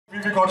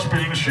Vi vil godt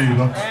spille en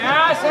sjæler.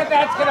 Ja,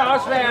 sådan skal det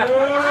også være.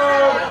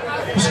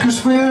 Vi skal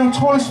spille en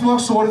utrolig smuk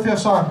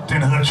Sorteper-sang.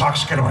 Den hedder Tak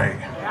skal du have.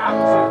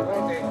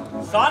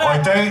 Og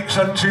i dag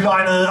så er den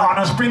tilegnet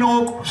Anders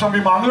Binderup, som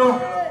vi mangler.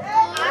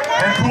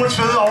 Han burde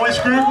sidde over i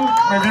skyggen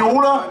med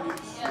violer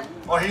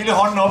og hele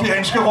hånden op i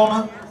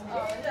handskerummet.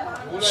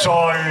 Så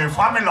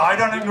frem med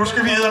lighterne. Nu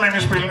skal vi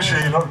eddermame spille en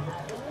sjæler.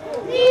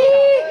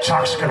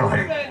 Tak skal du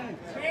have.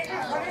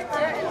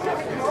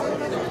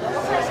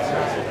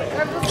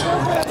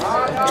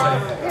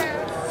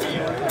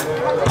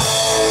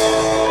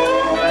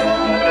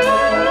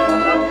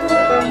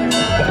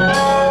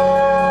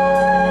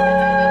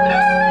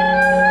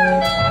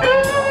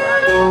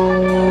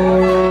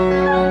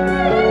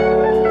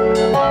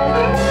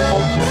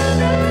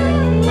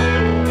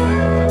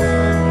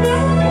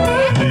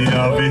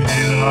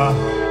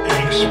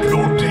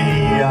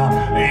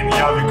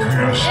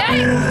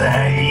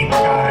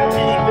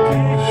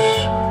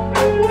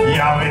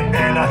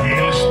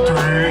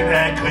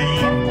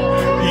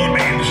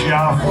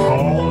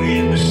 får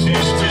en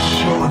sidste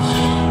sjus.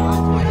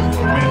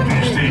 Men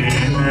hvis det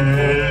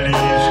endelig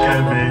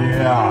skal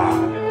være,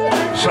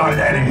 så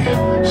lad det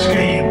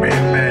ske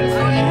med man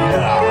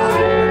flere.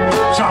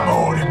 Så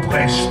må det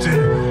briste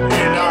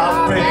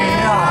eller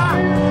bære,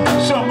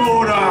 så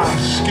må der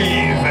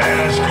ske hvad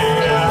der sker.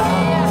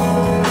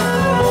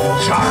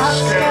 Tak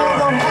skal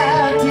du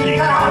have, din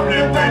gamle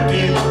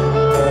bandit.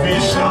 Vi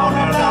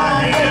savner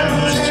dig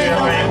helvedes til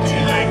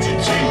rigtig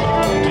ting.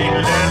 Din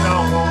lander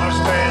runger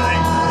stadig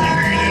i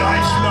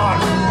hyldelig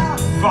slot.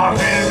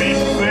 Farvel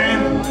min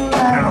ven,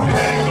 kan du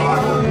have det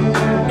godt?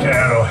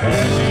 Kan du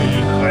have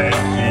det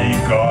rigtig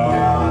godt?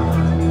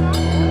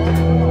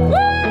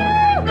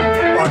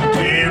 Og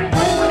det er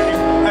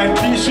muligt, at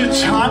disse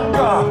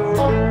tanker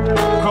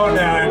kun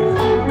er en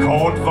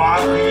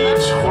kortvarig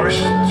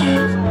trøst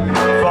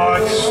for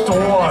et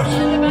stort,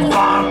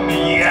 varmt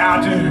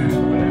hjerte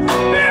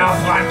er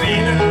brændt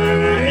inde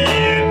i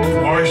et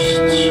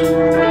bryst.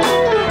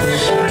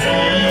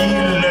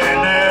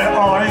 Smilende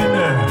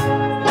øjne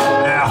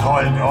er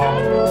holdt op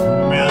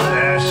med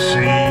at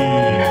se.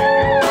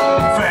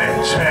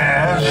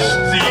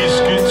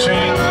 Fantastiske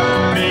ting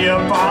bliver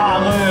bare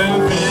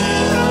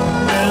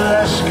ved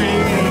at ske.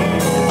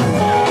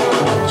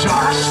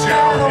 Tak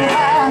skal du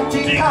have,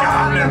 din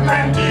gamle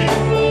bandit.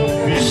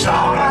 Vi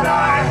savner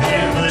dig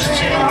helvedes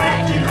til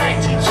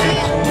rigtig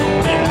tit.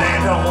 Din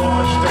lander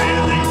rummer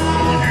stadig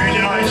i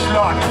hyldelig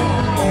slot.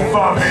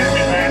 Farvel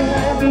min ven,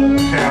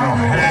 kan du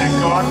have det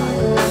godt?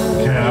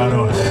 Kan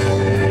du have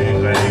det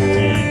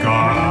rigtig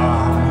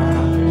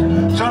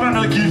godt? Så er der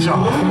noget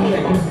guitar.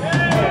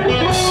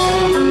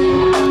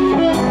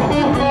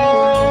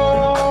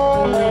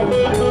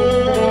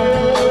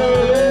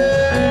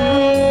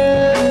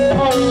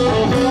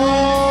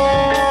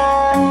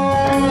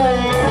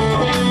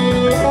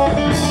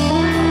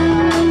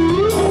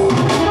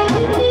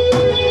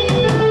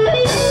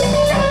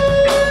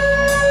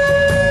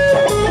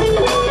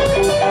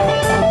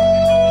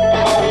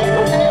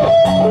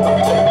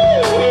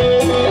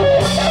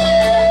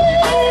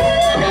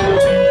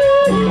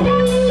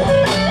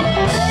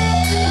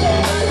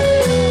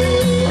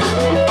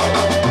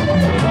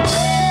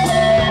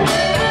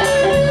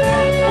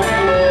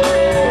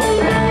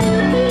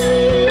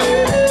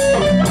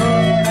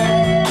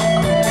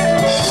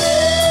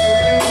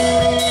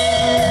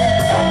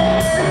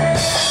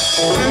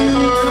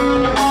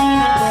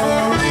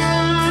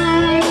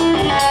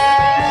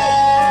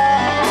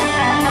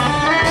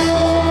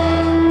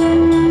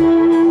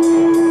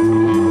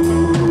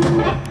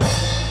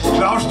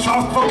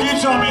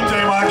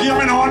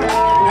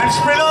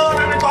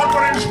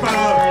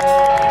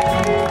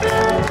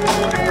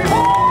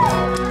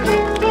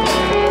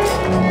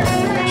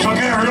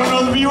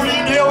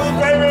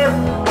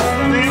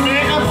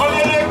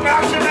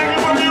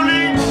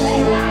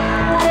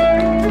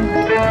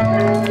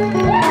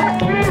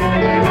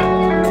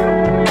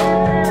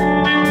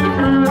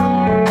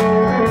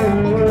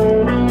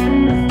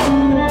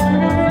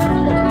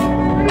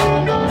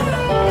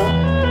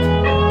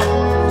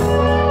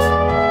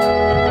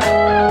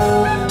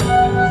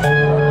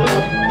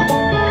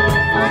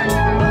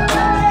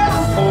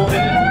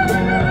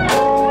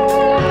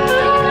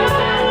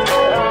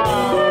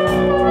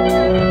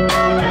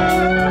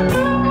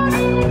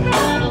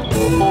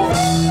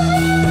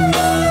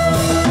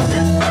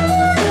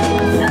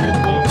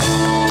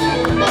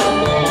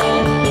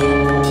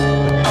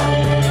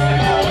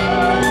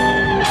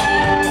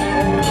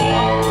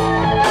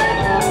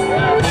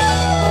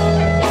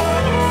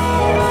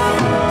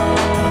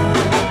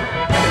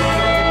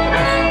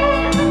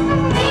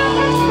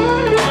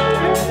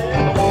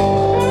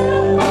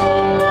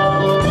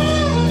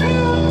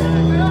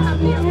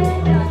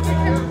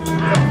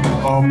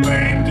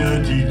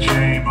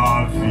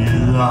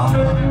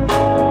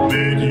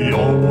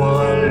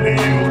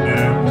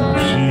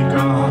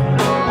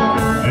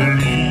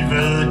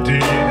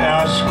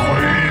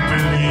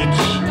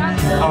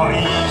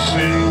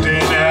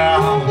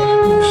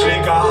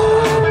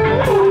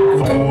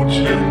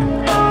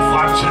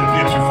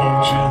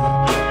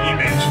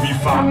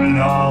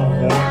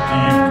 rundt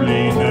i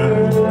blinde.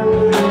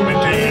 Men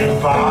det er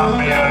bare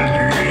med at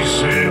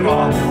lyse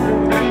op,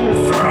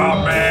 før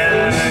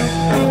maden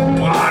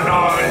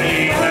brænder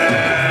inde.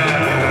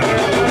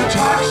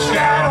 Tak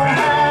skal du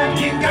have,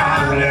 din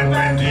gamle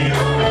bandit.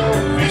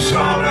 Vi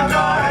savner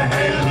dig af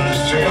helvedes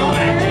til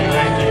rigtig,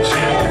 rigtig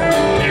til.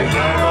 Det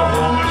løber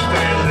rummet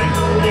stadig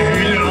i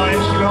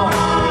hylderisk slot.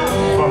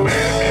 For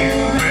med min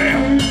ven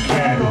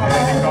kan du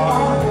have det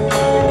godt.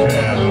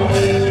 Kan du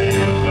have det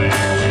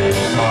rigtig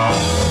godt.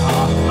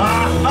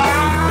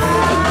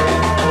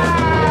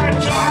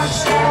 Tak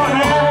skal du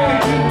have,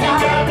 din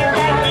gamle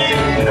bandit.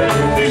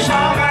 Vi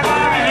savner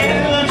dig af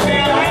helvedes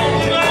til rigtig, rigtig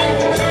til.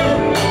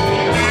 Det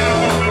løber rummet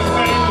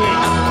stadig i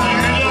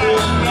hylderisk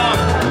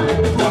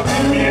slot. For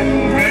med min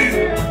ven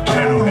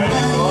kan du have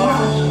det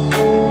godt.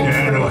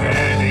 Kan du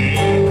have det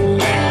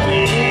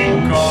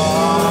rigtig godt.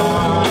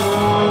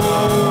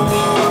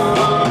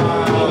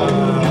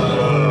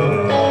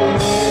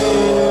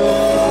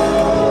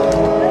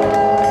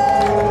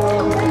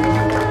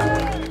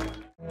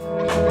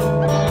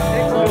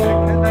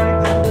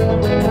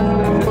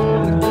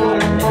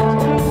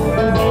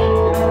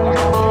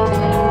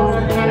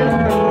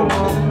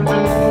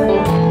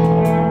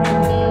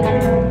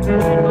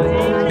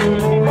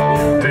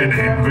 Den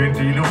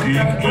indvendige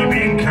logik i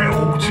min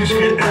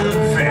kaotiske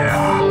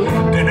adfærd,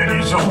 den er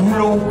lige så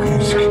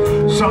ulogisk,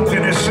 som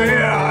den er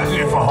sær.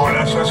 Det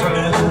forholder sig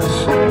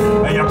således,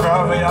 at jeg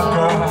gør, hvad jeg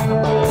gør,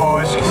 for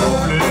at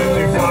skjule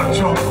det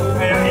faktum,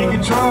 at jeg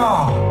ikke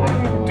tør.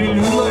 Det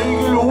lyder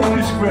ikke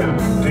logisk, vel?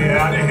 Det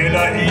er det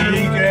heller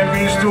ikke.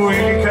 Hvis du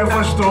ikke kan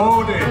forstå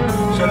det,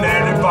 så lad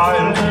det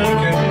bare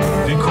ligge.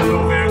 Det kunne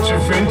jo være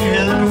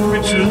tilfældighed,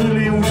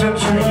 betydelig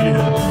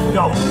usandsynlighed.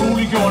 Jeg har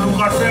umuliggjort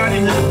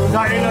uretfærdighed,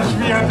 der ellers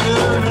vi har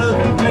glædet med.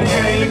 Lad de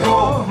alle gå,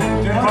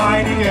 den vej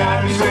de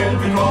gerne selv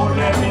vil gå.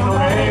 Lad de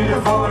normale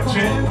få mig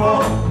tæt på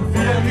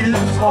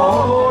virkelighedens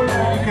forhold.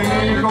 Lad de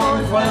alle gå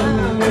i fred.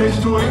 Hvis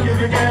du ikke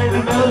vil gale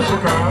med, så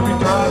gør vi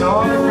døren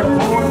op og kan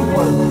få en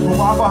brød.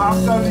 Hurra for ham,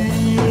 der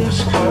lige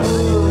skrev.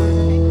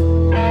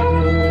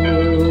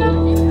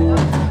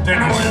 Den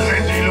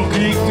udvendige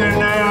logik, den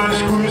er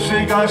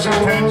skudsikker som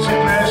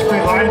panseglas,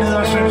 beregnet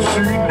og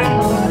sandsynlig.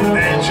 Men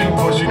alting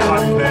på sin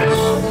rette plads.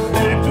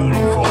 Lidt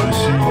uden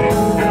forudsigning.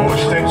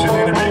 Modstand til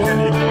denne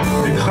mekanik,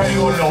 det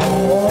kræver lov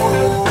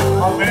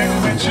og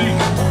matematik.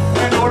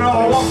 Men under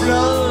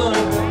overfladen,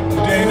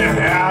 denne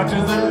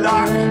hærdede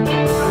lak,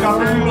 der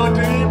mylder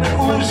denne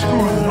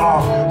udskud og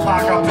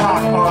trækker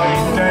pakker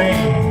en dag.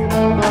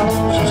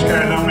 Så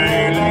skal der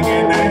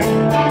malingen af,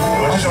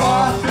 og så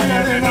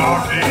bliver det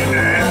nok en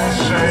anden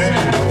sag.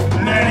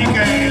 Lad de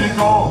gale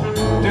gå,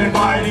 den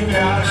vej de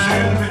gerne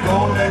selv vil gå.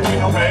 Lad de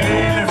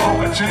normale få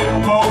mig tæt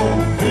på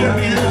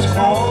virkelighedens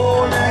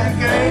sprog. Lad de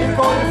gale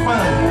gå i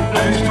fred.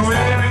 Hvis du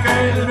ikke vil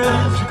gale med,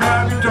 så gør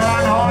vi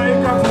døren høj,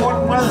 gør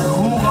porten bred.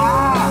 Hurra!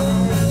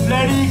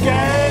 Lad de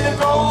gale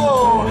gå,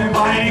 den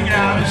vej de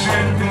gerne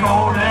selv vil gå.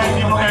 Lad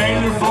de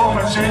normale få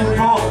mig tæt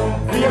på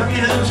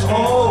virkelighedens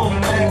sprog.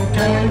 Lad de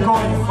gale gå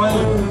i fred.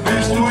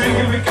 Hvis du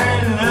ikke vil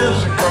gale med,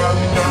 så gør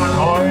vi døren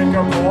høj,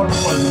 gør porten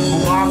bred.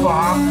 Hurra for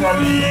ham, der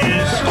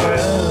lige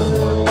skrev.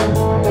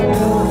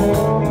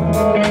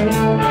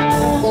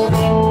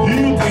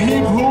 Hip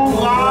hip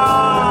hurra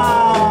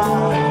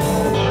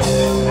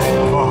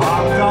for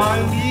ham, der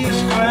lige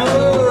skrev.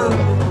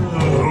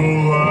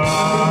 Hurra.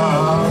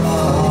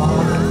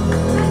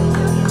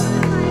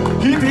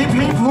 Hip hip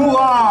hip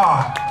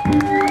hurra.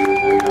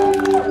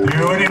 Det er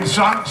jo en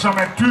sang, som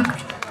er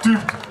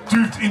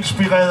dybt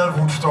inspireret af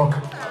Woodstock.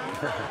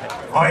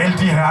 Og alle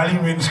de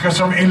herlige mennesker,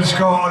 som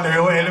elsker at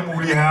lave alle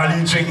mulige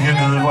herlige ting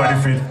hernede, hvor er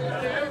det fedt.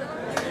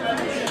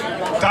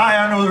 Der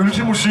er noget øl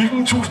til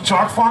musikken. Tusind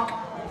tak, Frank.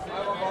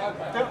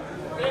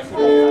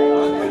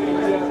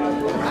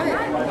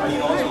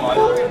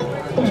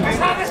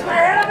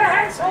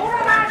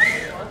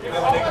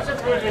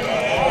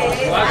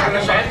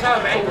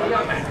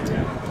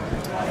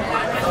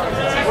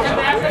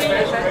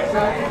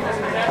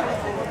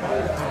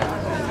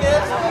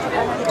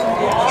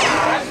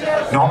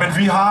 Nå, men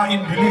vi har en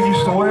lille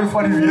historie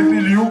fra det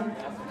virkelige liv,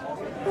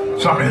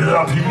 som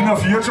hedder Pigen og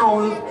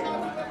Firtoget,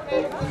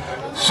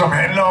 som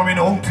handler om en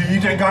ung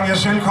pige. Dengang jeg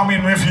selv kom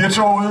ind med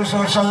Firtoget, så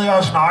sad jeg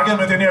og snakkede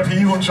med den her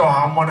pige. Hun så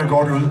hamrende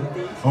godt ud,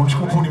 og hun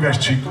skulle på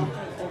universitetet,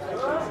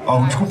 og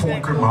hun skulle bo i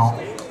København.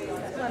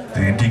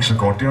 Det endte ikke så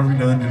godt, det har vi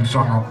lavet en lille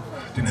sang om.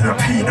 Den hedder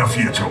Pigen og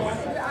Firtoget.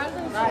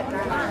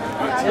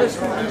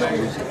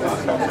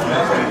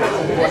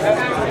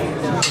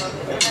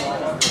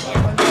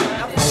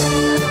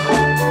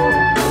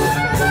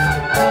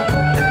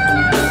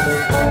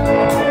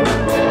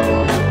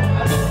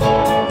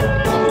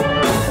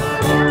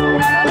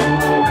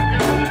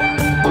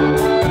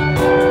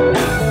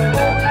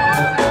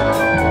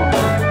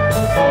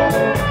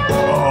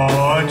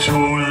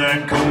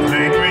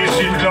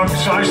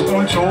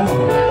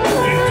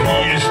 En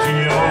pige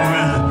stiger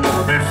ud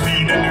med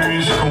fine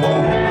nye sko.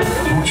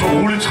 Hun tog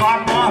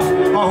rulletrappen op,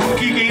 og hun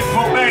gik ind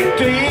på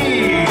McD.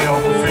 Og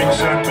hun fik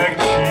sig en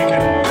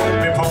McChicken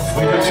med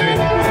pomfritter til.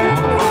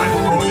 Hun var en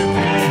bundet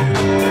pige,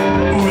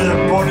 ude af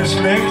bundet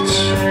slægt.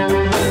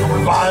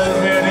 Hun vejede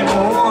med det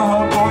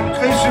over på en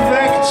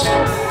grisevægt.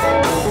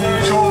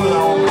 Toget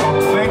af hun kom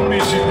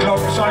regelmæssigt kl.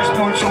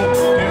 16.02.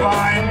 Det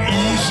var en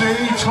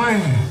IC3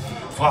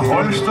 fra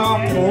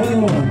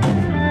Holstebro.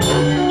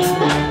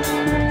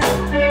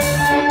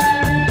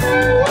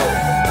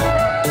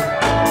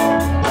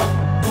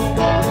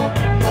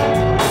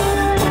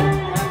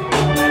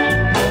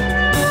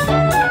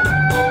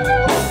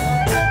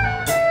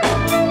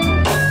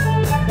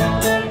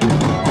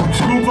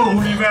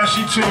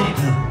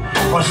 Universitetet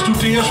og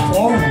studere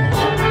sprog.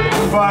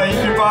 Hun var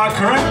ikke bare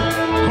køn,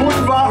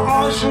 hun var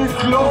også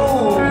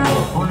klog.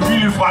 Hun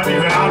ville frem i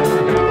verden,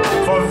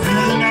 for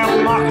viden er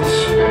magt.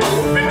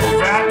 Men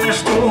verden er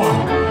stor,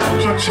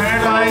 så tag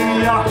dig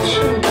i jagt.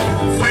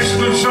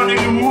 Fristelserne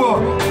lurer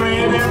bag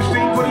hver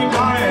sten på din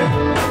vej.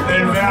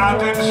 Men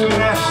verdens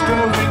laste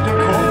venter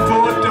kun på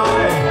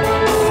dig.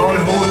 Hold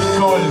hovedet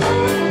koldt,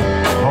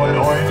 hold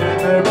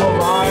øjnene på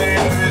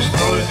vejen. Hvis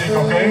noget det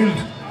går galt,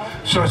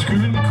 så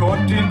skylden kun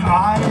din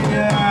egen.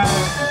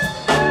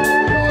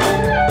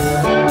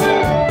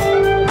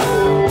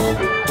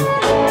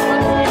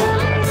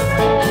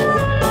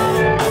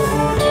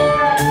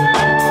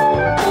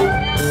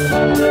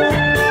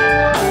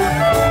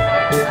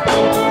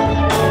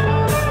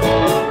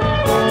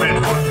 Men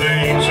hun blev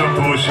ensom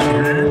på sin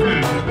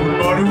hybel. Hun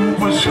måtte ud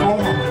på skov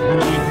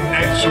i den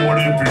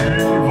natsorte by,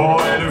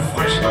 hvor alle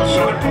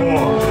fristelserne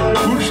bor.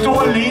 Hun stod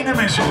alene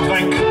med sin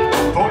drink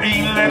på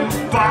en eller anden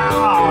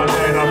bar,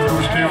 da der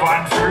pludselig var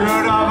en fyr,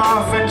 der var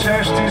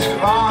fantastisk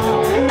rar.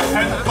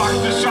 Han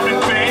bagte som en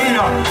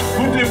bager,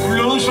 hun blev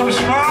blød som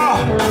smør.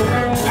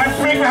 Han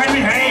fik, hvad han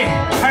ville have,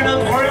 han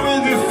havde prøvet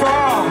det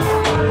før.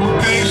 Hun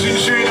gav sin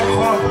sjæl og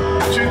krop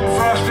til den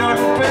første og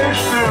den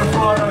bedste,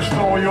 for der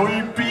står jo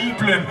i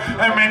Bibelen,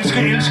 at man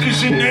skal elske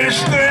sin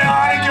næste,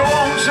 og det gjorde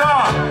hun så.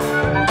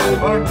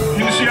 Og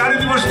hendes hjerte,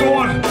 det var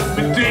stort,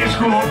 men det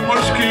skulle hun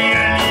måske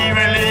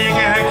alligevel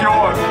ikke have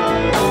gjort.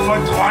 For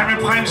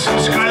drømmeprinsen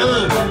skred,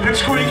 han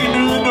skulle ikke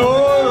nyde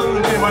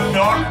noget. Det var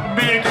nok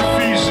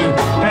mækkefisse,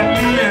 han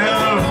lige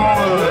havde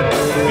fået.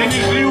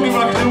 Hendes liv, det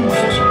var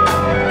knust.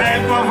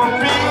 Alt var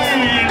forbi,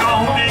 når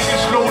hun ikke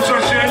slog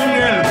sig selv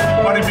ihjel.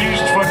 Var det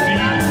mest fordi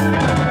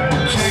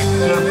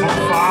tænkte på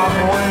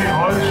farmor i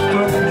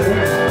Holstebro.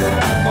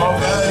 Og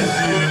hvad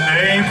ville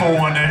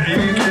naboerne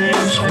ikke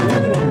tro?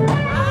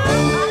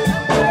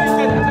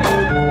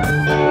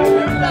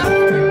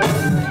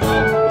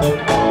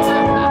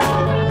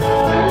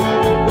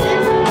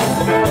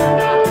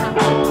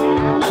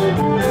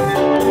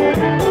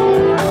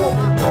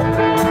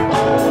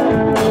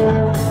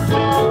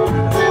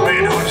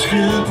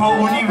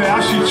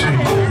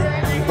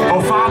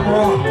 Og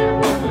farmor,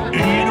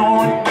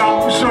 endnu en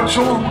gang så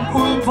tog hun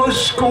ud på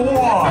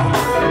score.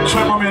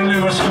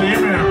 Tømmermændene var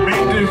slemme,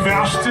 men det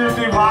værste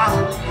det var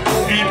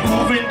et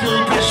uventet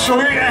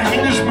besøg af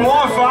hendes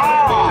mor og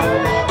far.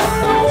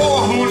 Mor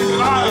hun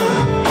græd,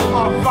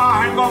 og far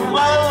han var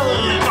vred.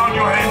 Don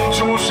Johan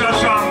tog sig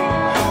sammen,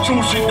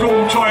 tog sit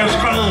gode tøj og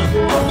skred.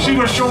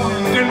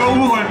 Situationen den var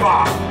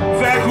uholdbar.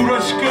 Hvad kunne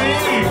der ske?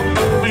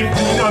 Men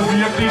det der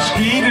virkelig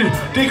skete,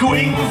 det kunne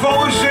ingen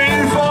forudse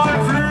for en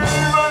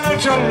flyvende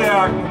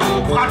tallerken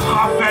fra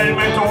Trafal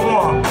med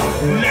Dora.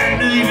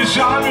 Landet i det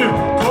samme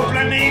på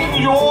planeten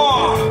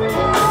Jord.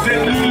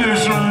 Den lille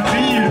søde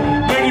pige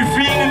med de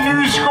fine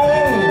nye sko.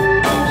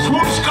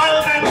 Hun skred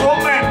med en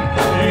rumand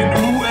i en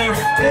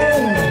UFO.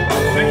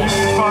 Den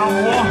lille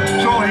farmor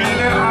så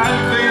hende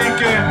aldrig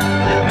igen.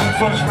 Hun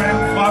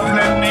forsvandt fra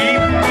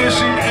planeten med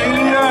sin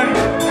alien.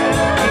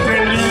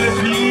 Den lille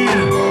pige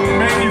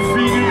med de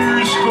fine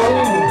nye sko.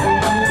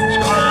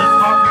 Skred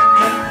fra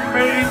planeten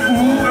med en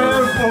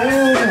UFO.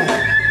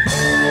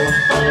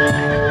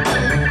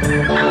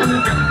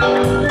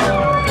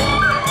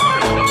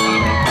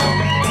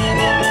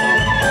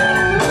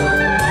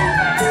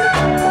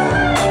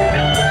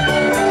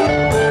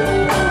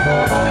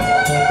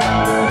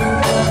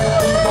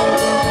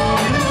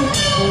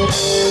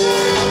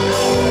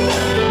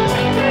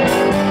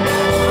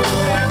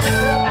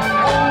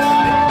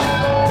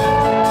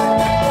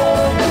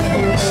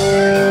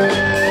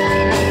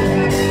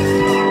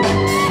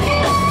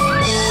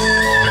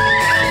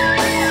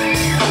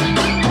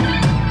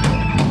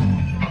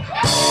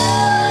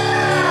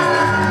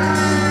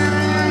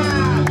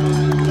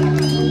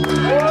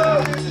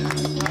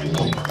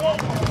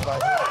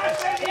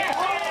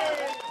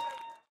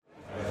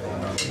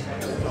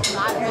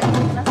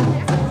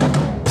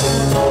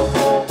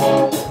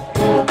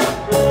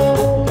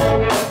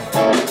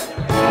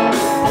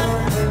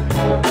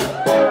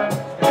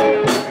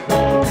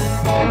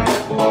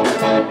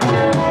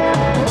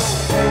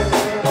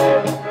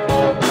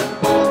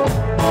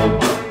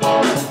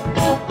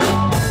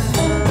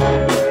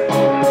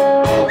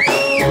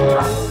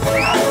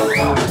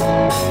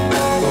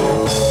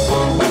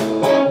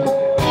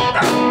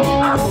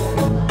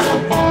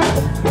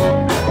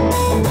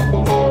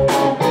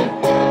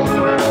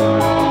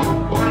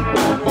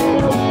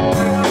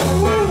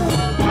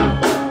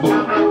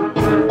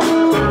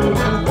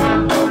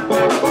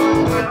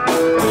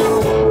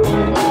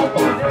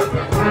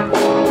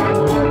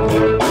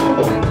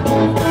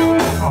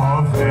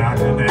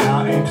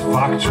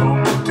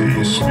 faktum,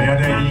 det er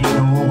svært at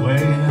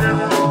ignorere.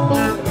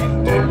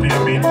 Den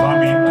bliver mindre og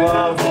mindre,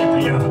 vi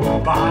bliver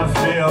bare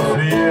flere og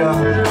flere.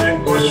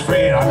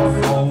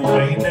 Atmosfæren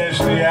forurenes,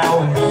 det er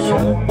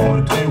ozon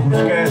mod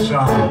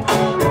drivhusgasser.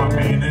 Og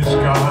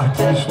mennesker,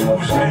 de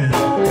snus ned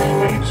i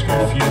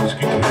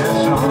menneskefjendske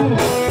kasser.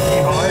 De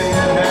høje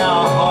her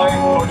og høje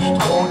på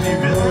strå, de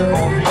ved,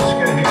 hvor vi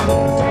skal hen.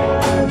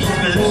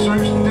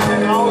 Snedsøgsen, det er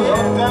gravet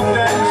op, der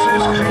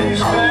danses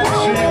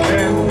krigsdans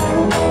igen.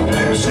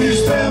 Den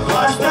sidste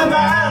rest af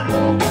mand,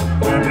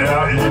 den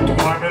er i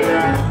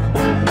drømmeland.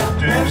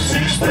 Den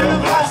sidste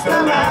rest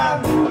af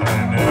mand,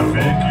 han er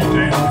væk i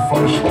den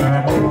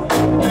forstand.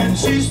 Den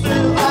sidste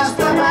rest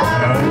af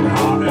mand, han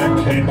har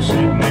erkendt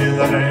sit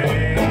nederlag.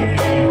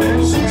 Den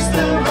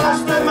sidste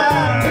rest af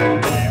mand, han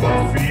lever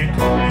fedt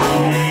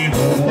i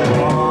ro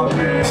og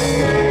mag.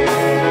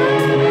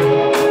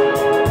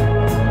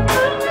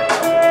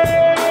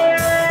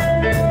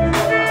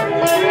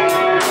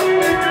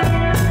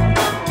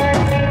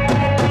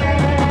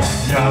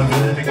 Jeg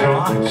ved det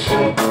godt,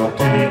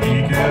 det er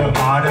ikke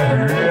ret at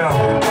høre.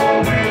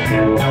 Men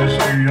dem, der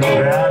styrer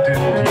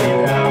verden, de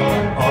er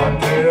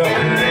ånde og kører.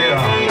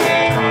 Der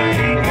er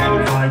ingen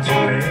vej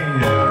tilbage.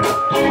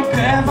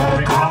 Der hvor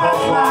vi kommer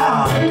fra,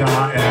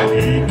 der er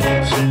ikke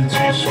tid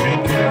til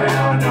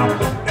svinkeværner.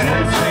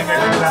 Alting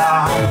er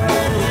klar.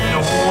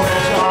 Nogle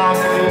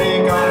sange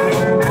ligger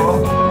nu på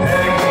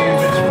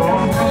havets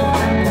bund.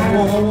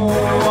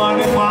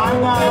 Ordene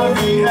brænder,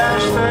 vi er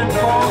stødt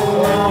på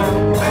ord.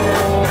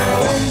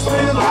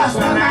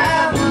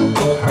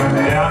 Han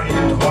er i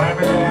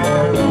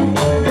drømmeland.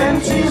 Den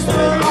sidste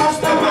rest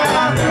af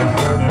mand, ja,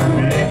 han er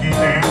væk i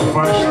den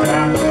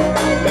forstand.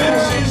 Den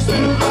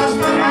sidste rest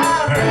af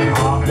mand, han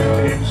har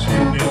erkendt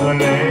sit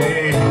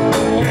nederlag.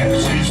 Den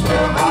sidste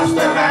rest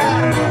af mand,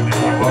 han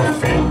lever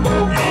fedt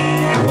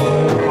i ro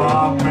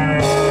og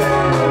mag.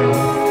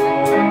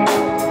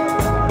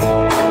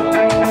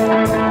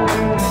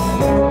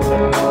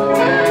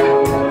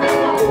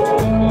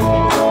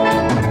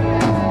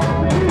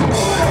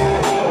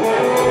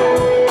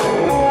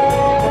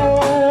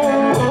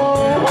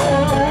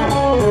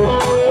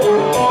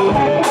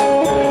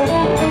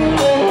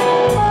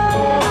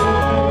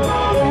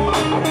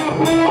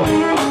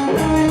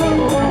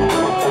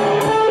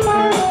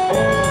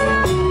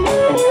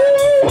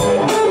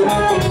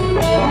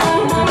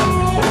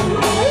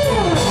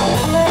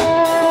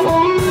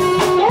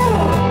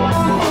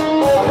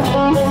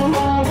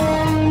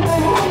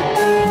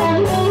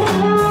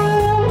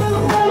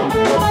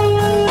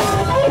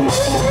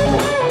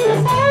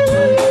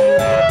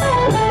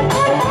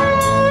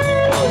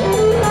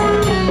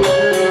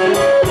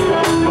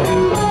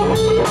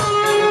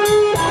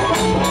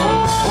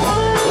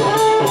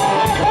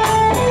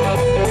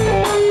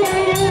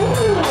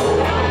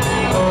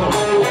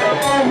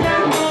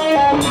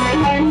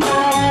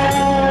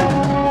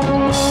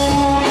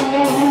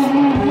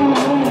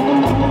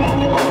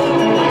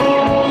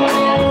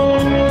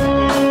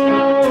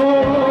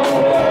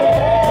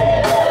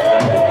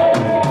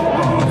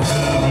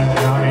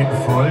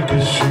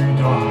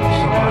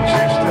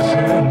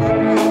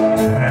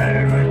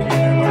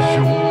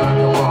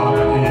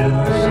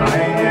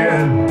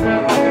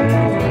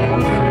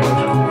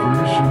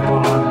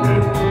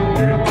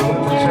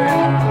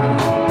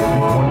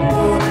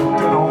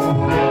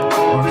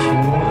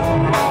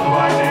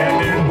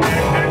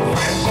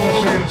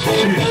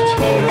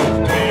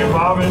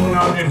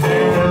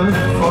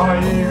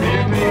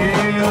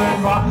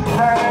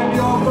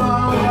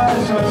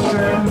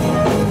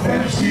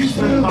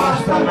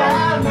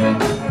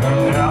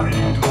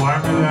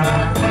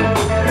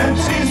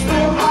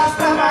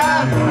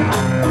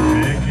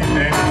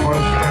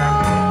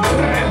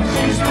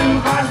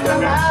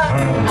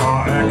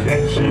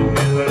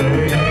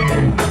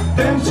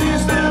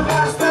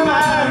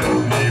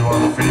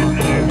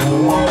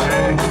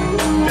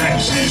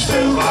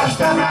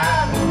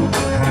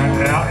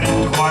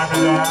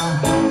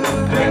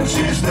 Den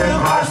sidste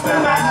rest af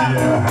mand,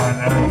 ja, han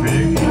er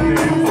væk i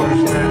den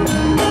forstand.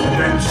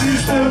 Den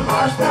sidste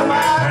rest af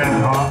mand, han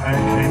har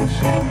erkendt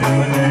sit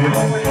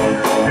nederlag.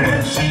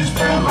 Den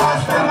sidste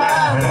rest af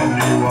mand, han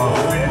lever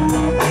fedt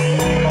i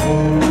ro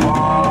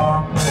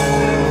og mag.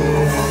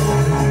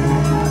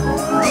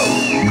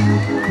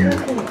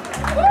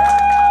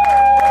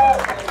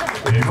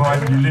 Det var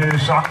en lille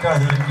sang, der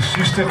hed Den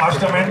sidste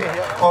rest af mand,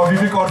 og vi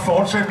vil godt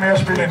fortsætte med at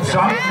spille en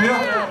sang mere,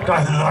 der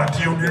hedder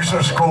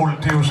Dionysos skål.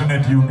 Det er jo sådan,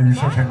 at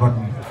Dionysos, han var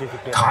den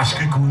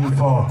græske gud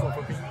for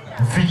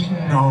vin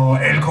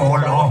og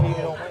alkohol og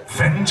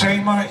fanden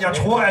tag mig. Jeg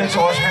tror altså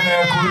også, han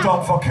er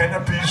guddom for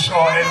cannabis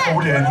og alt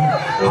muligt andet.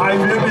 Har i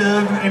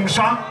virkeligheden en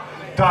sang,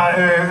 der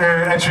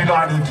er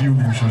tilegnet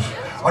Dionysos.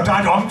 Og der er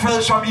et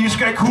omkvæd, som I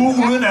skal kunne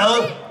udenad.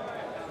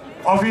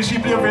 Og hvis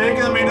I bliver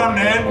vækket midt om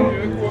natten,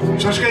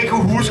 så skal I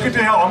kunne huske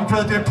det her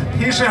omkvæd. Det er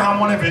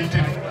pissehamrende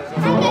vigtigt.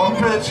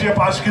 Omkvædet siger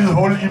bare skide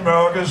hul i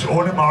mørkets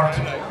onde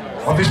magt.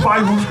 Og hvis bare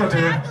I husker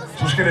det,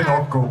 så skal det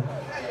nok gå.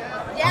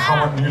 Så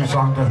kommer en lille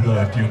sang, der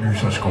hedder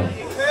Dionysos skål.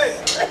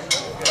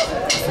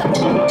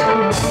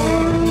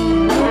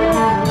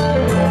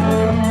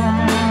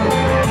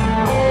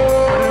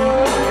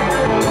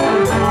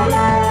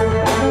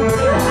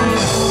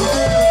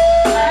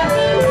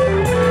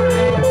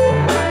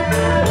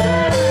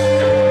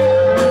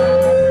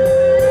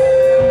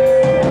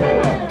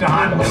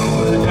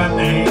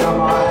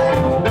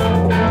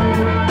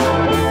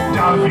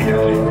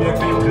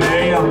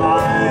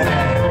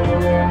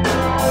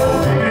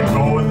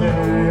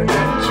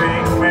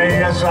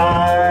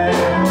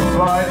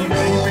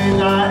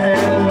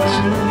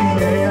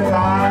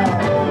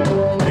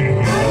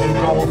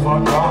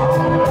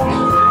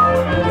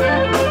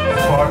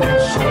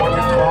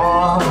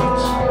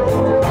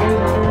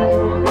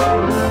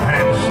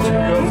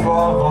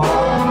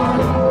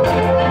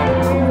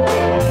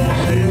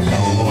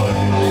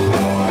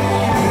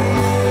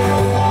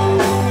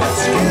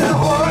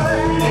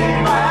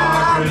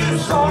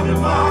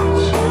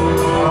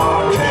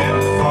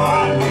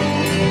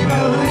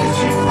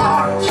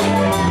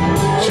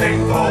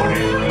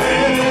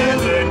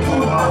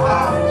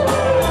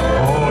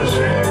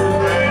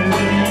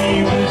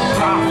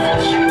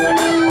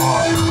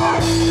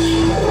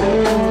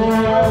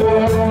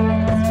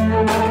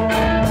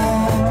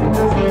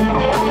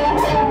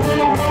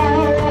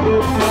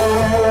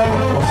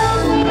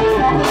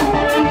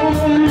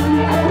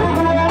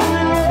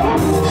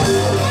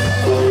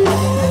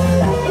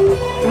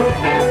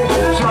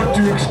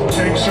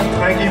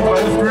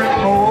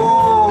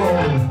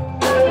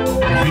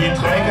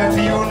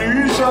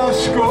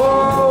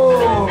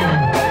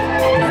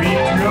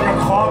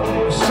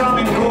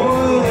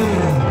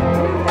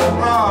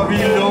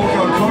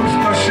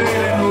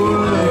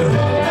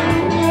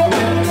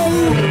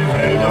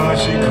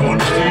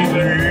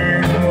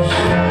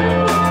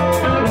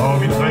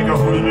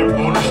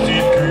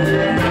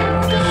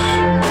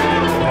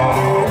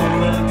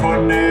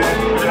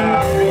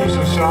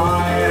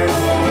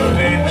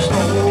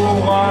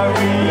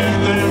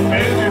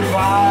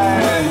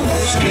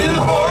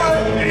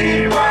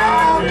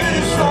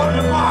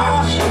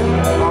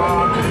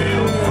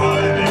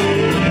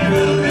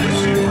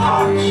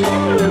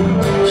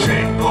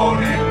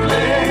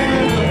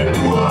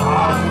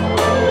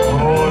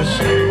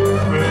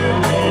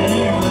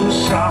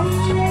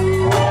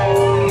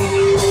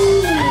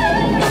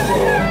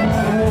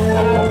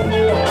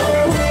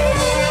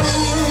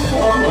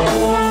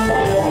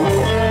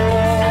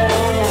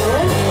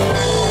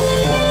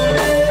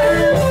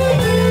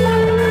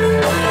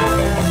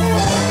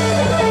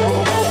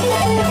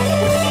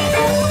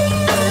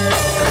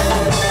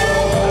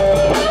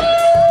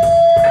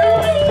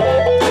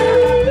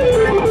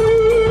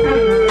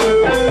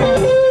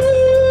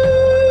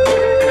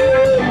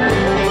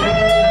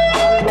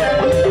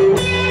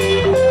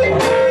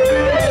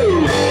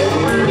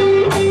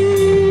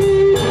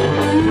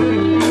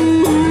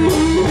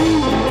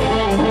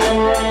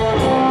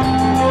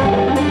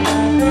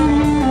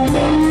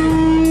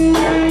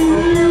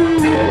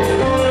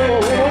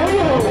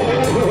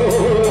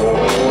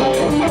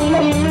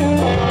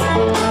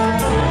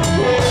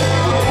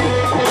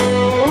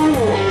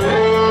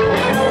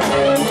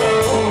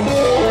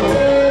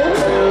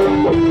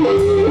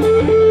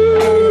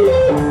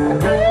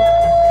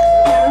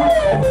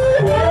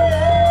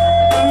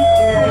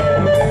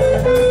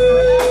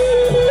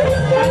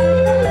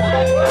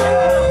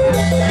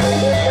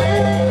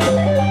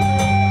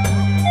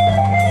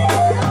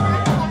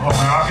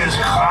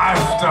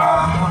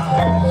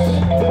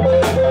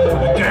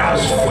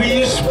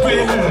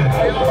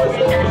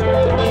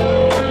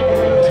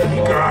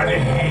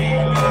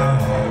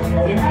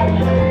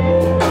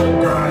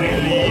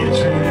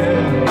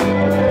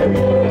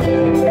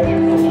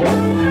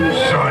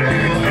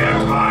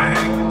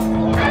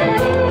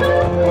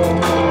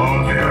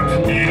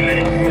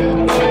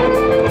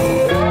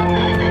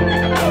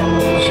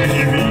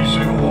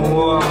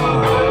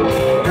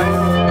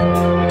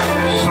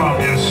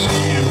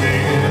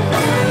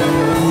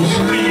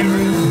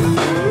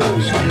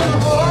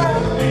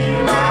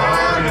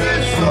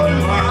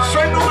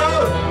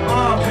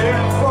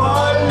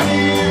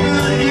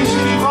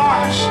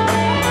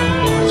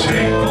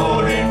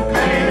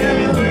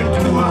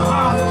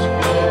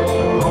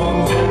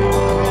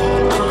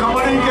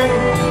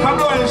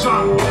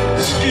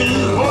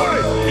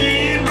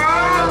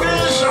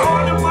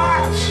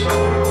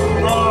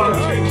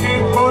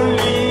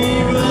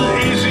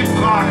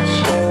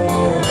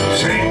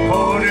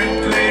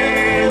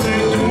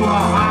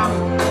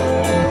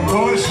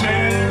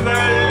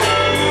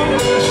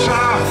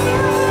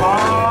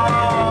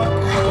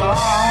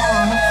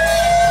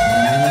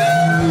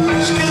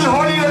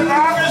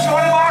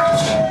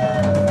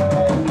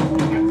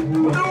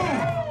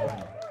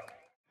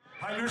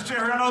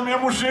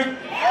 musik?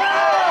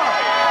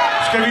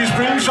 Skal vi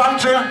spille en sang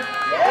til?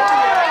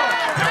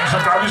 Jamen, så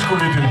gør vi sgu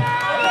lidt det.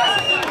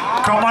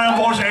 Kommer her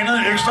vores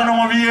andet ekstra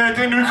nummer. Det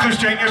er en ny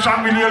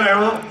Christiania-sang, vi lige har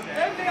lavet.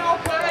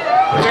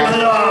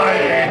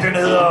 Den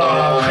hedder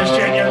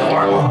Christiania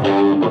drømmer.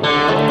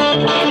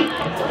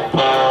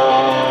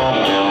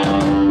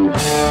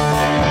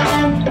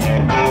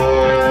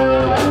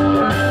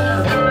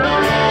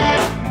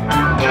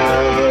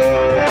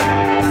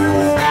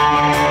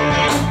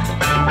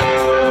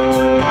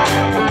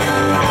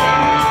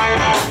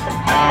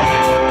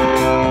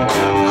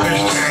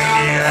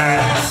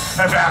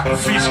 Hverken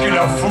fisk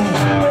eller fugl,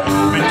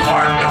 men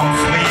drømmen om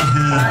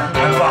frihed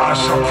er bare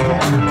så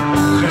cool.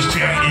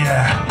 Christiania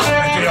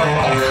er der,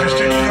 hvor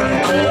christianerne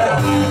bor.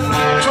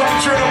 Tungt,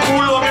 tynd og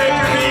guld og væk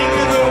med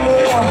enkelte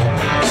ord.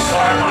 Vi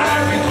drømmer,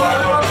 at vi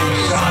drømmer, vi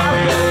er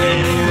sammen i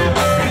liv.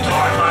 Vi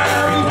drømmer,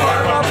 at vi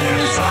drømmer, vi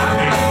er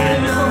sammen i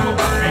liv.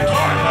 Vi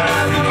drømmer,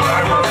 at vi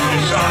drømmer, vi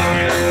er sammen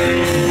i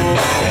liv.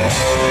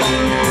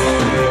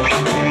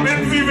 Men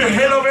vi vil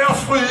hellere være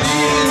frie.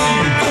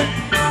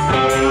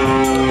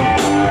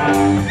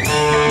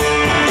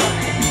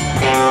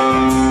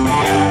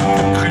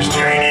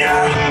 Christiania,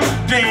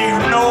 det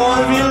er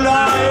noget vi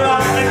leger,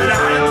 men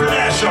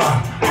legepladser,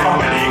 og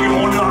man ikke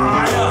rundt og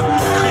ejer.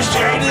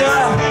 Christiania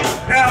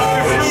er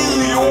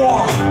befriet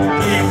jord,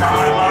 det er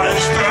meget, meget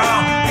større,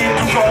 end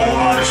du går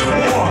og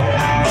tror.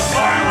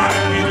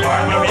 Vi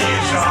drømmer, vi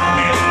er sammen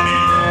i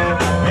liv.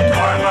 Vi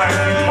drømmer,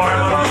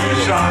 vi er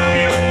sammen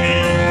i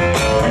liv.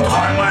 Vi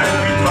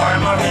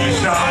drømmer, vi er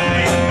sammen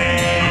i liv.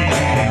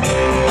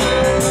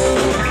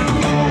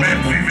 Men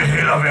vi vil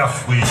hellere være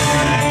frie.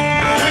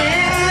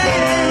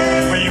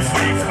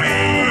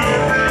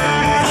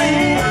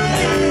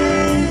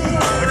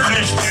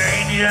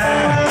 Christiania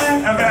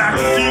er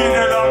hverken din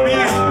eller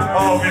min,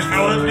 og hvis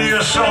noget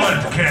bliver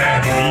solgt, kan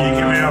det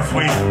ikke være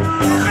fri.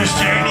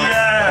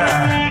 Christiania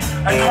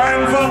er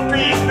drømmen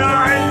forbi.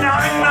 Nej,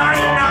 nej, nej,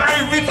 nej,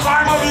 vi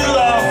drømmer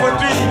videre,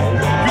 fordi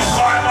vi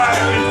drømmer,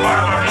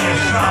 vi er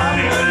sammen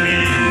i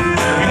liv.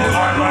 Vi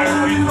drømmer,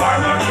 vi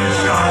er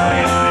sammen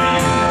i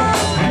liv.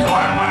 Vi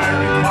drømmer,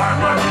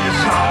 vi er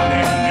sammen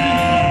i liv.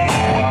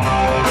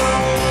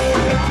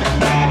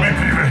 Men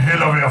vi vil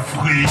hellere være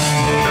fri.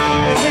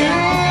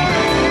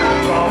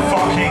 So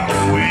fucking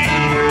free.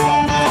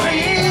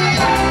 Free,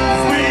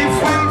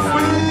 free,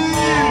 free.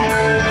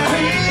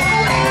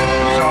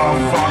 So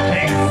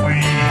fucking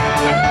free.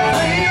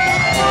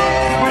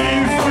 Free,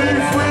 free,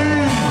 free.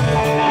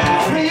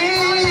 Free.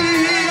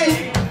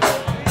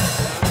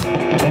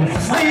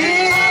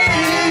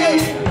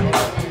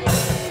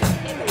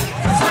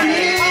 Free.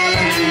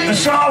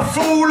 Så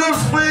fugle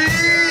fri.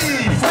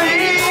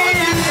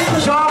 Free.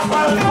 Så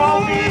fred for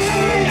mig.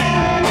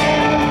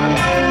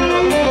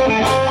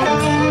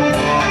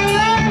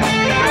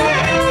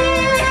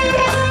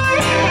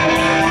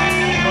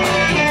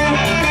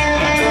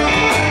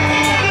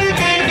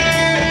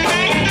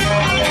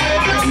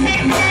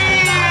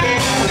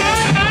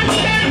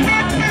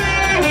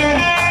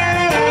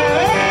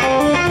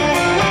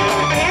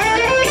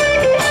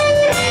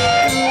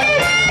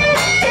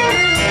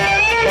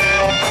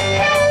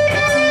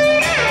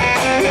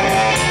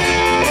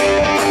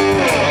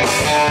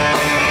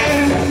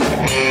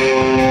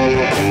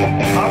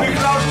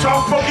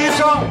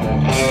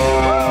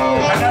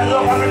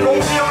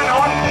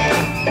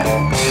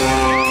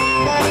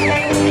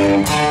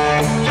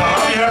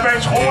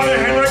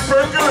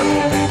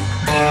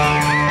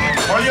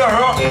 Hold lige at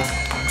høre.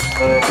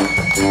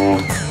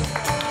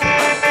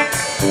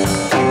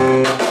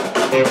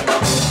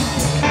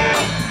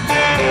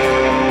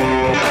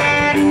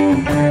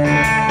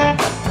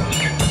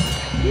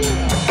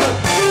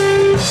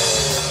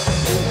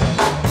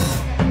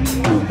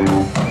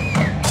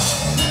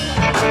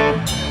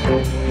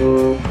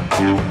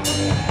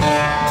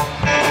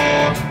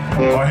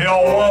 Og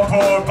herovre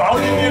på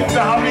baglinjen,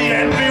 der har vi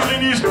en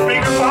violinist,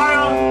 Mikkel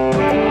Beyer.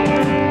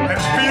 Han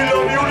spiller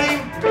violin.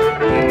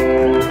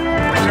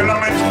 Selvom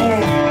man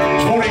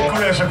troede ikke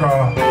kunne lade sig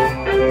gøre.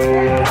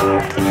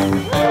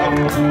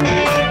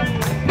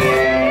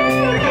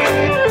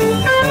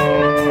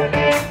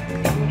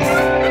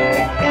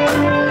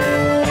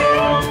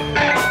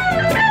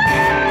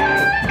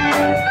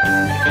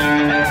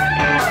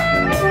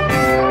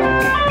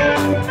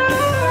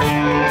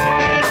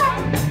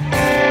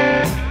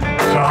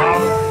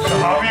 Så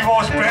har vi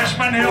vores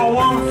basmand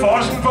herovre,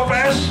 Fossen på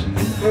bas.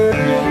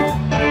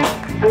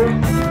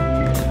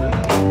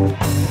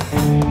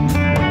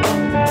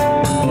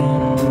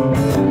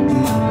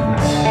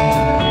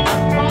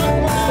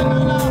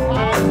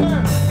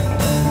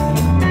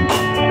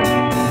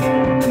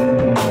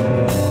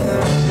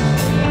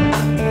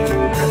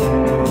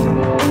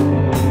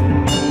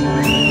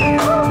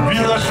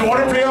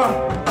 Sorteper.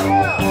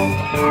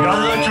 Jeg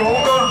hedder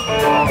Joker.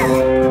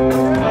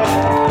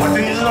 Og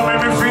det hedder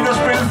med fint at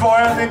spille for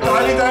jer. Det er en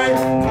dejlig dag.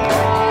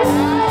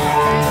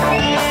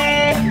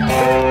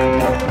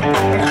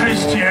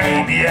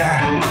 Christiania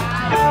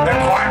er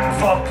drømmen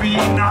forbi.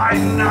 Nej,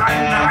 nej,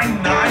 nej,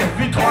 nej.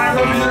 Vi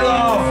drømmer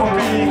videre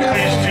forbi.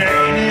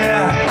 Christiania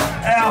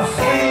er er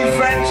fri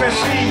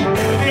fantasi.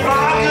 Det er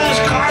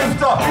markedets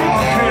kræfter og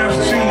kaos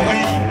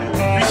teori.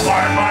 Vi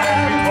drømmer,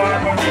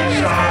 vi er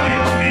sammen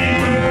i.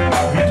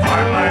 Vi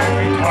drømmer,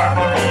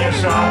 vi er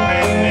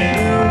sammen i.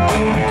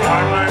 Vi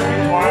drømmer,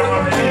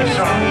 vi er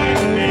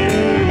sammen i.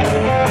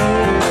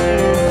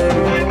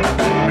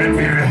 Men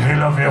vi vil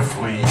hellere være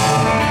fri.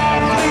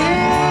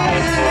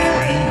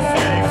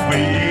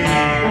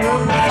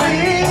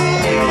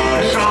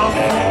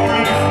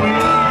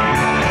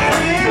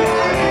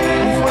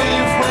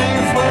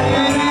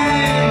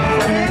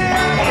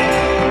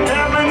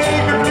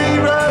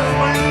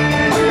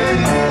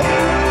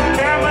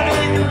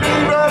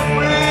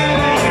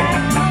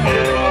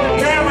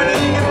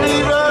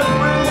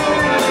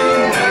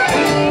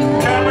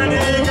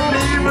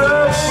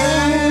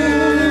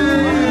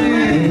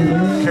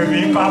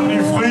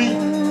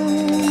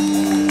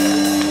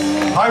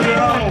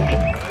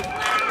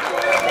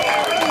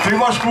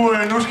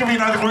 Nu skal vi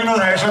ind og ryge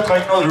noget hash og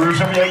drikke noget øl,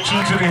 så vi har ikke tid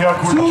til det her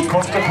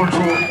kunst og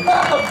kultur.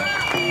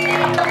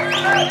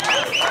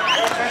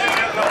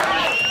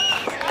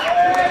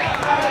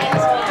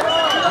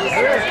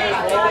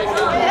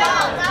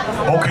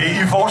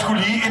 Okay, I får sgu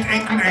lige et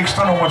enkelt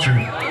ekstra nummer til.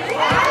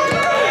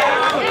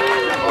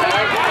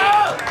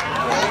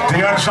 Det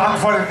er en sang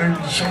fra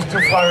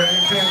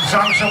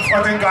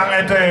dengang,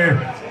 at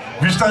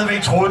vi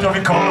stadigvæk troede, at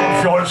vi kom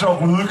nogle fjolser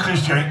og rydde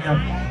Christiania.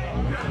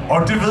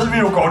 Og det ved vi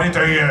jo godt i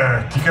dag,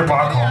 de kan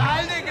bare komme.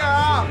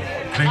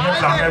 Klinger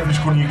klang, at vi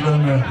skulle ligeglade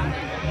med.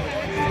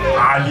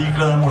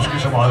 Ligeglade måske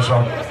så meget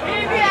så.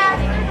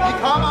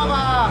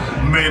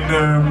 Men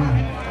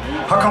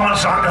her kommer en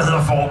sang, der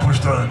hedder For på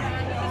stedet.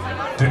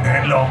 Den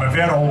handler om, at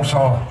hvert år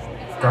så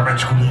gør man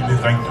sgu lige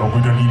lidt rent og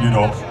rydder lige lidt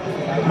op.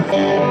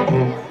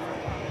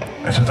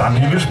 Altså, der er en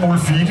lille smule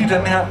feed i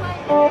den her.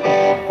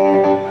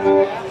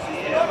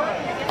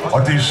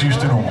 Og det er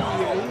sidste nummer.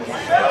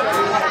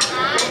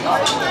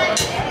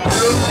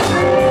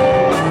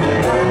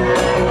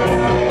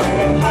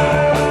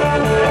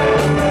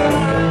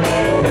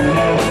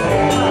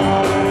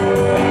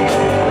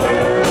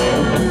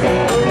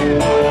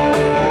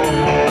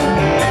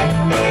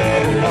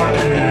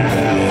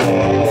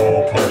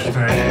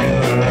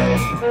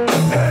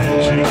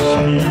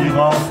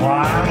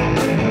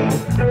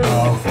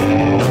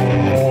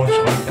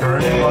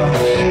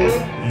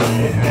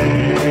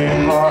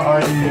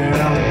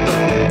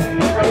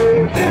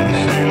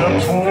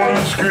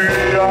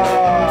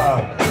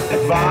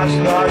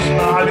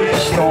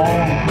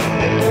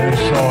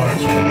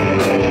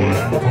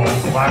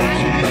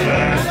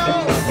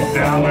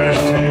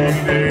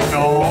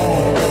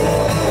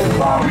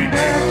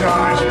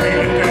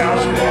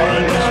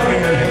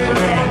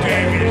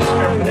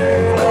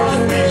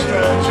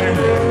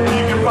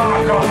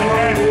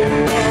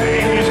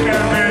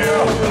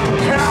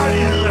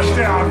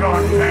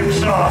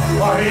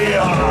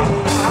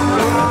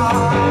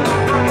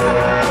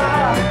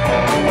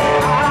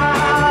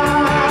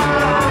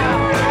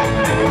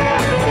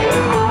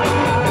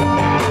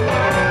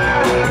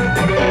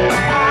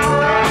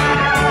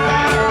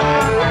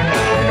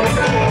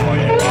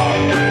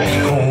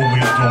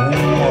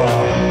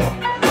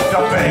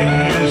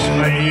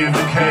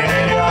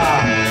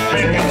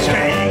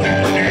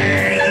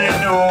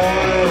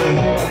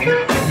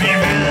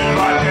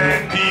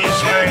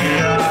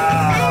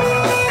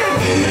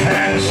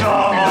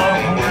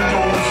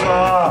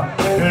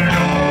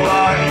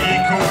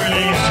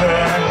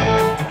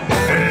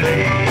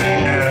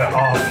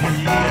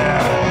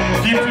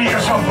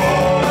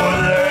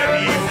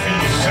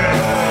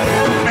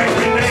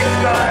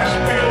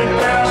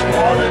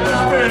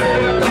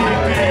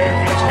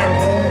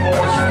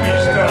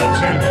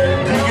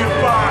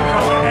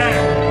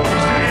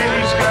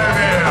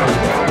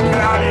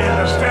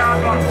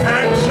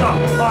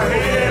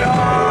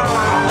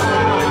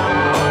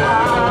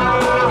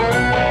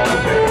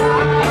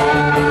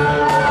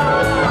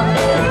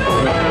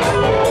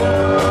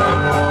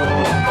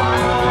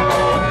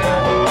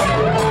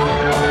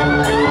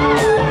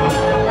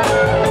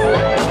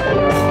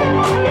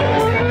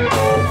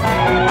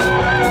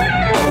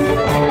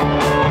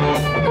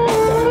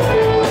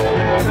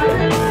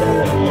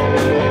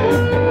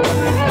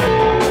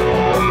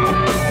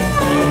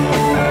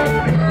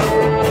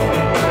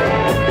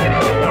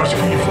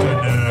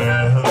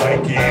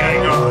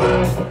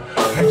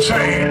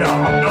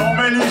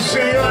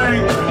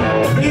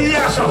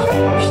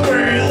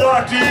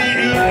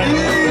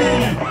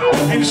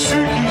 En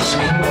psykisk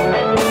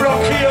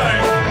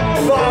blokering,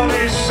 for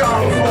hvis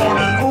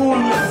samfundet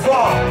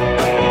udenfor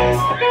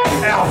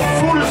er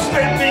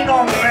fuldstændig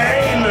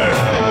normale.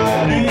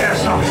 Ja,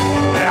 så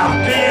er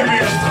det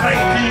vist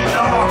rigtigt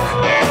nok,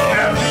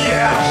 at vi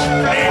er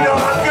splitter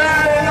og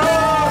gale.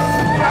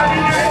 At vi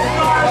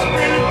nægter at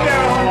spille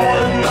deres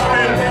rådende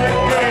spil.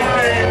 Det er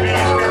det, vi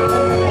skal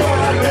bruge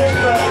vores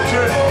lister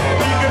til.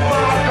 Vi kan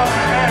bare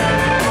komme af,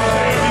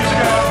 det vi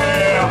skal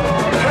være.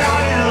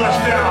 Kærlighed er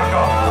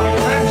stærkere,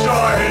 men så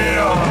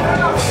her.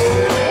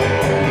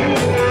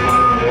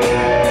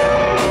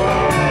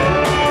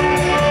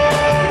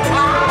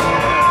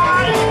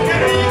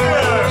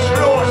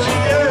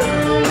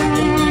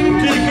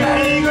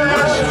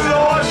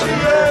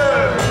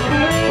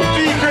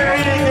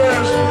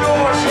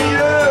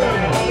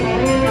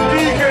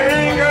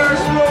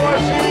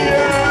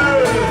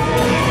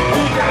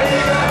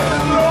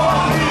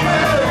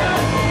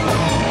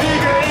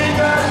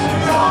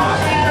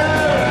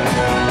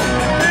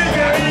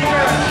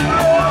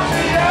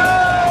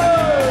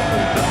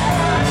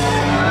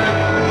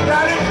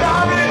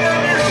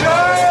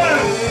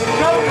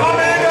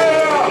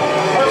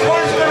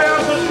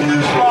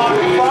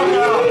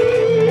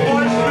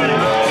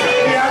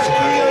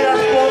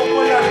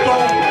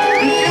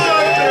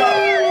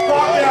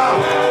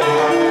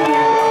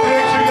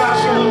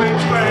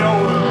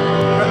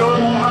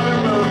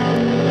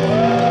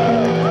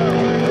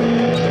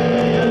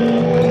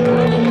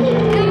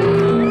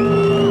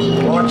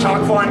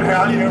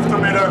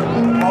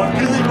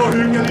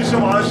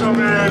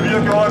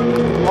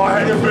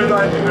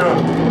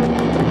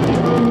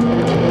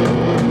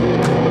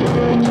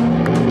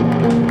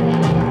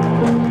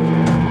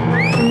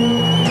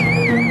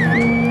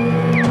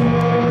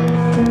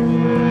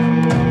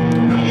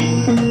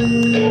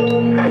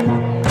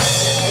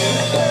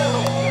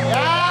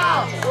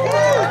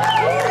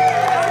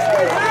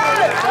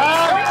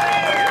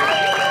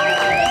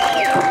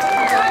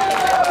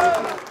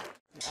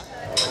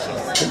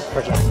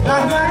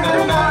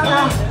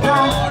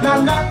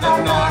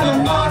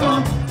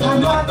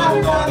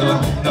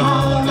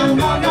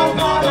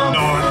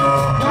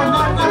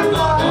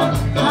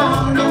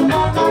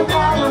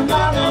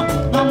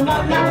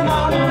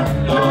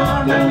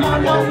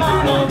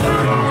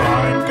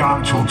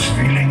 To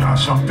tvillinger,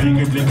 som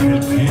begge blev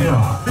kaldt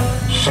pærer.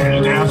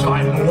 Selv deres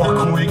egen mor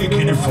kunne ikke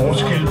kende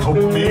forskel på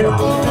dem mere.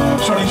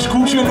 Så de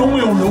skulle til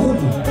numerolog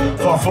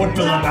for at få et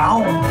bedre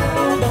navn.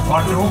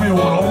 Og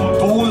numerologen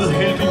boede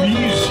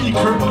heldigvis i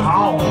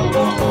København.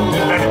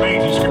 Den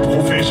matematiske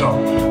professor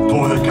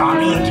både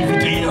gangede og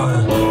dividerede.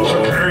 Så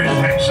kløede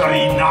han sig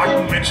i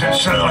nakken, mens han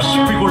sad og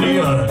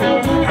spekulerede.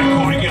 Han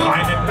kunne ikke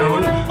regne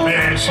nul med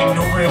al sin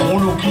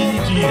numerologi.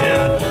 De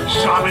havde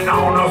samme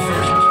navn og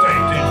fødselsdag.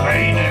 Det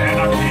rene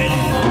anarki.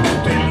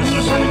 Det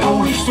lyder sådan en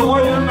god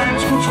historie, man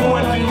skulle tro,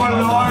 at det var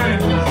løgn.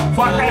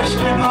 Fra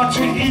asken og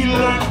til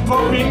ilden på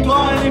mindre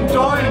end en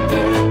døgn.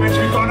 Men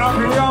skal godt nok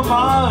høre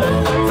meget,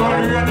 for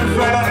ørerne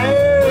falder af.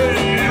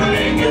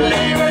 Længe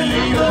leve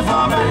livet,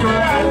 for man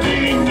dør af det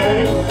en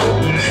dag.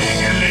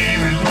 Længe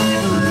leve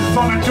livet,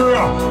 for man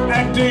dør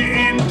af det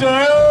en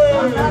dag.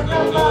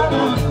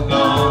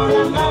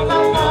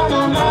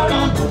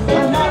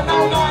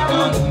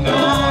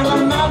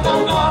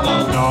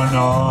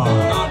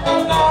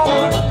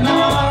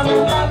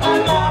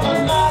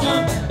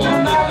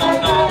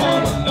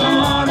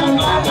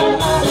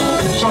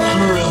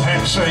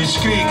 I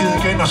skægget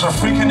igen, og så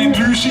fik han en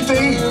lys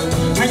idé.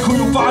 Han kunne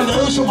jo bare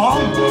lade som om,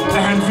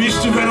 at han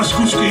vidste, hvad der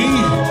skulle ske.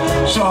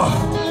 Så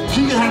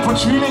kiggede han på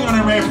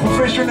tvillingerne med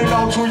professionel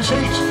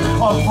autoritet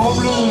og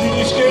boblede lidt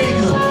i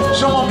skægget,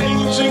 som om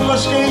ingenting var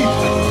sket.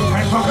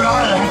 Han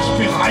forklarede hans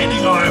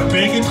beregninger af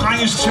begge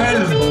drenges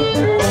tal.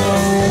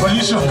 Var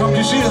lige så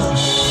kompliceret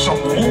som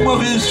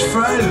Romerrigets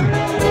fald.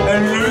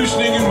 At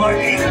løsningen var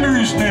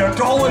indlysende og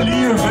dog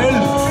alligevel.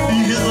 De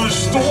hedder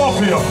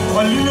Sorteper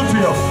og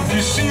Lilleper.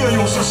 Det siger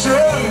jo sig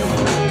selv.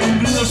 Det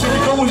lyder som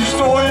en god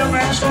historie,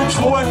 man skulle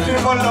tro, at det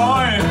var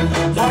løgn.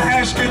 Fra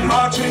asken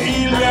og til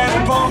ilden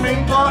på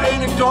mindre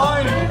end et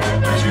døgn.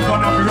 Man skal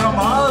godt nok høre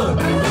meget,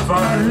 for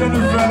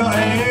ørerne falder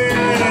af.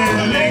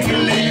 Længe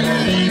leve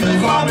livet,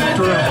 for man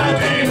dør af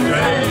det en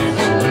dag.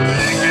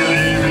 Længe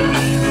leve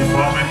livet,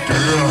 for man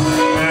dør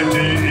af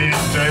det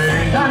en dag.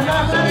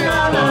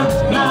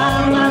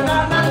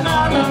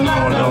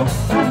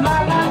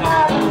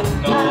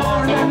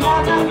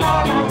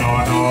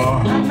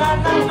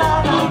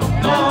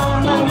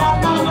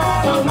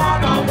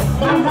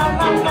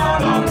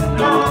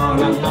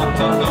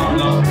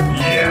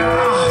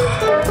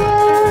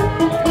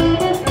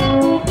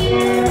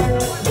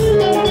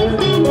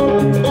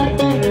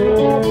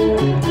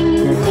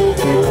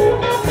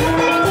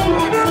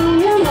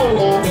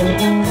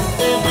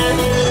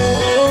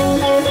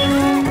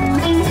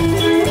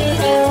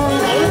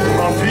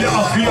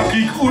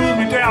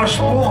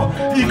 Spor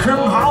i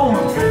København.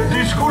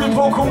 De skulle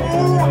på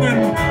kommunen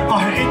og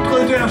have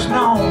ændret deres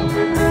navn.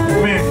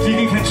 Men de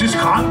gik hen til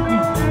skranken,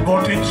 hvor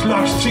den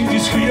slags ting de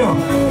sker.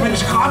 Men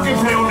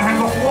skrankepaven, han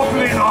var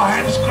ordblind, og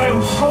han skrev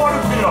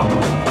Sorteper.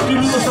 Det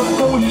lyder som en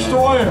god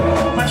historie.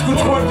 Man skulle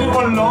tro, at det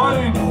var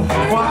løgn.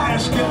 Fra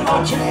asken og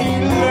til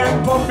ilden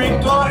på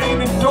mindre end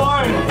en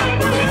døgn.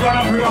 Man skal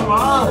godt høre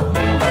meget,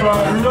 for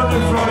ørerne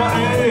falder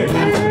af.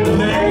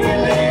 Længe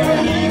leve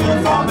livet,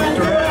 for man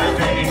dør af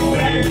det en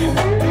dag.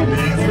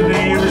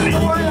 Leve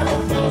livet.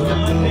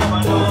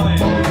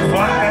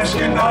 Fra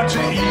asken og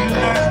til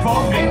ilden på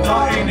mindre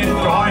end en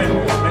døgn.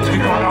 Man skal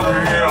godt nok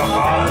høre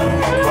meget,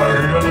 for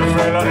ørerne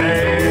falder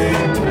af.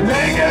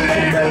 Længe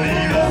leve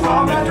livet, for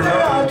man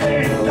dør af det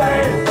en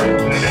dag.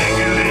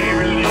 Længe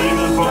leve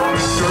livet, for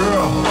man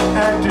dør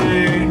af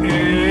det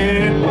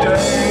en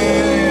dag.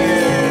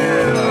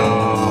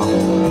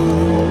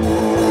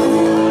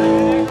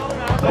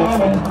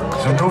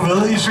 Så nu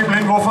ved I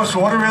simpelthen, hvorfor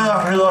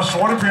Sorteper hedder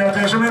Sorteper.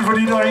 Det er simpelthen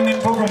fordi, der er en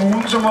inde på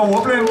kommunen, som er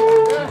ordblind.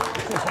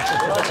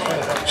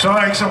 Så er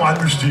der ikke så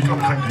meget mystik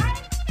omkring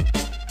det.